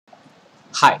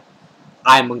Hi,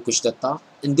 I am Ankush Datta.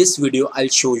 In this video, I'll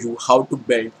show you how to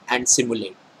build and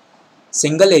simulate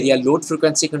single area load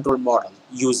frequency control model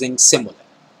using Simulink.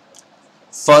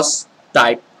 First,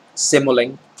 type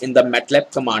Simulink in the MATLAB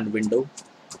command window.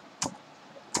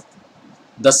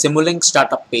 The Simulink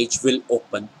startup page will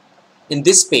open. In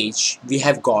this page, we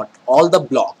have got all the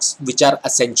blocks which are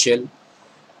essential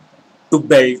to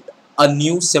build a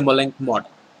new Simulink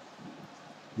model.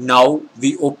 Now,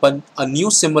 we open a new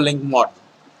Simulink model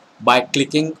by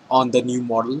clicking on the new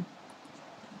model.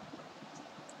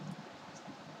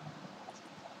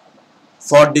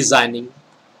 For designing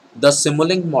the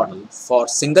Simulink model for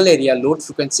single area load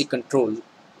frequency control,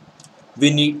 we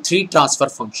need three transfer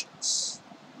functions.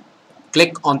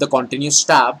 Click on the Continuous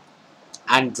tab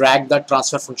and drag the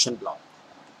transfer function block.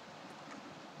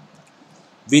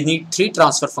 We need three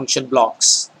transfer function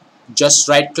blocks. Just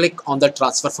right click on the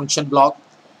transfer function block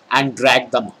and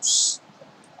drag the mouse.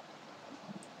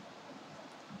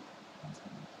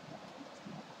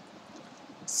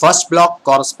 First block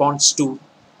corresponds to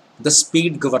the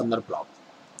speed governor block.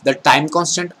 The time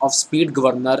constant of speed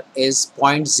governor is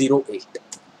 0.08.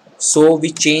 So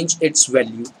we change its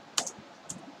value.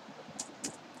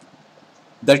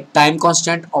 The time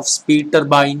constant of speed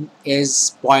turbine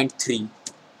is 0.3.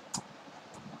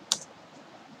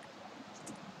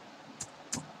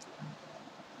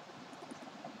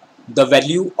 The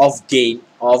value of gain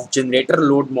of generator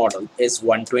load model is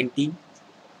 120,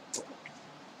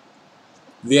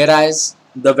 whereas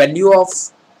the value of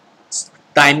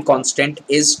time constant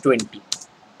is 20.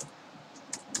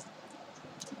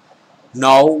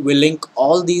 Now we link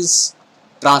all these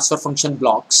transfer function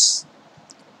blocks,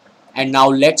 and now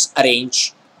let's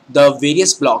arrange the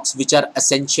various blocks which are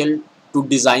essential to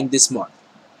design this model.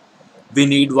 We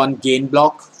need one gain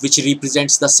block which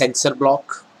represents the sensor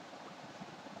block.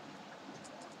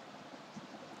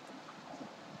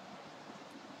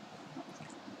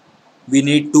 We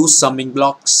need two summing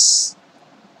blocks.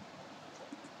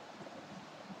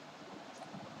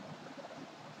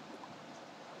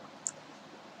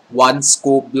 One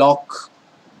scope block.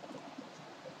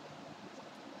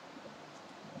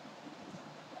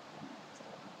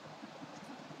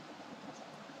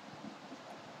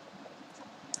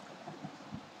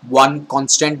 One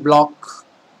constant block.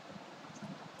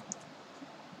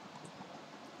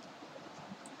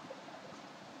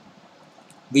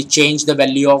 We change the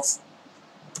value of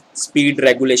speed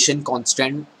regulation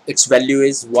constant. Its value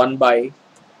is 1 by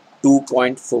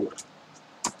 2.4.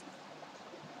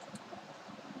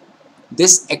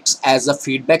 This acts as a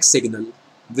feedback signal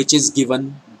which is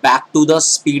given back to the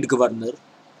speed governor.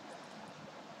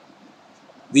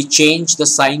 We change the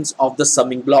signs of the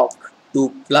summing block to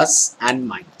plus and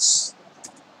minus.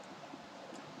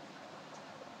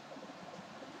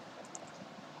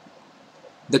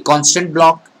 The constant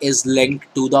block is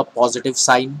linked to the positive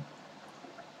sign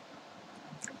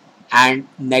and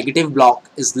negative block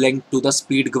is linked to the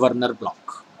speed governor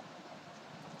block.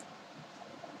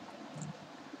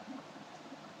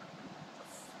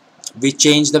 We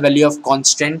change the value of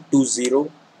constant to 0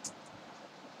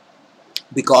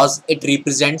 because it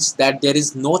represents that there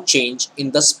is no change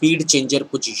in the speed changer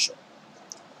position.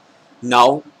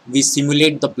 Now we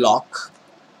simulate the block.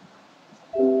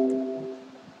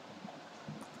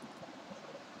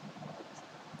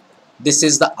 This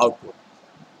is the output.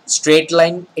 Straight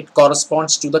line, it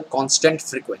corresponds to the constant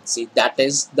frequency, that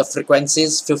is the frequency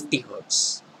is 50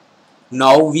 Hz.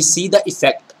 Now we see the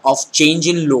effect of change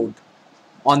in load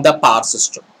on the power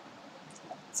system.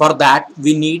 For that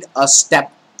we need a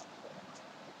step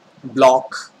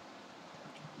block.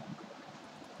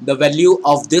 The value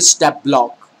of this step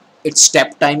block, its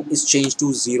step time is changed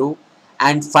to 0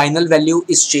 and final value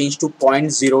is changed to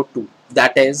 0.02,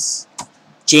 that is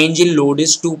change in load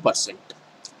is 2%.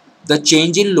 The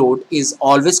change in load is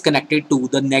always connected to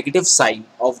the negative sign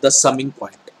of the summing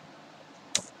point.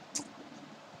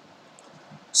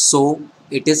 So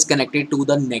it is connected to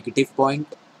the negative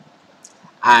point,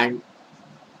 and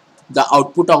the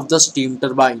output of the steam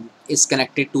turbine is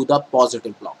connected to the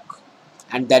positive block,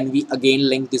 and then we again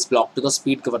link this block to the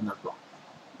speed governor block.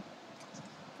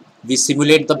 We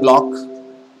simulate the block.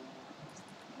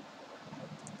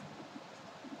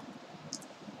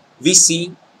 We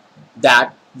see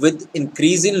that with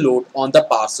increase in load on the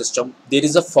power system, there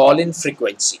is a fall in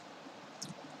frequency.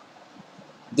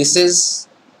 This is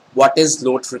what is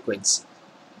load frequency,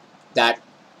 that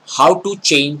how to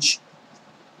change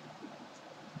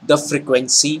the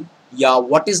frequency,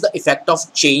 what is the effect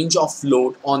of change of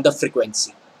load on the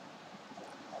frequency.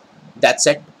 That's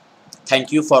it.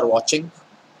 Thank you for watching.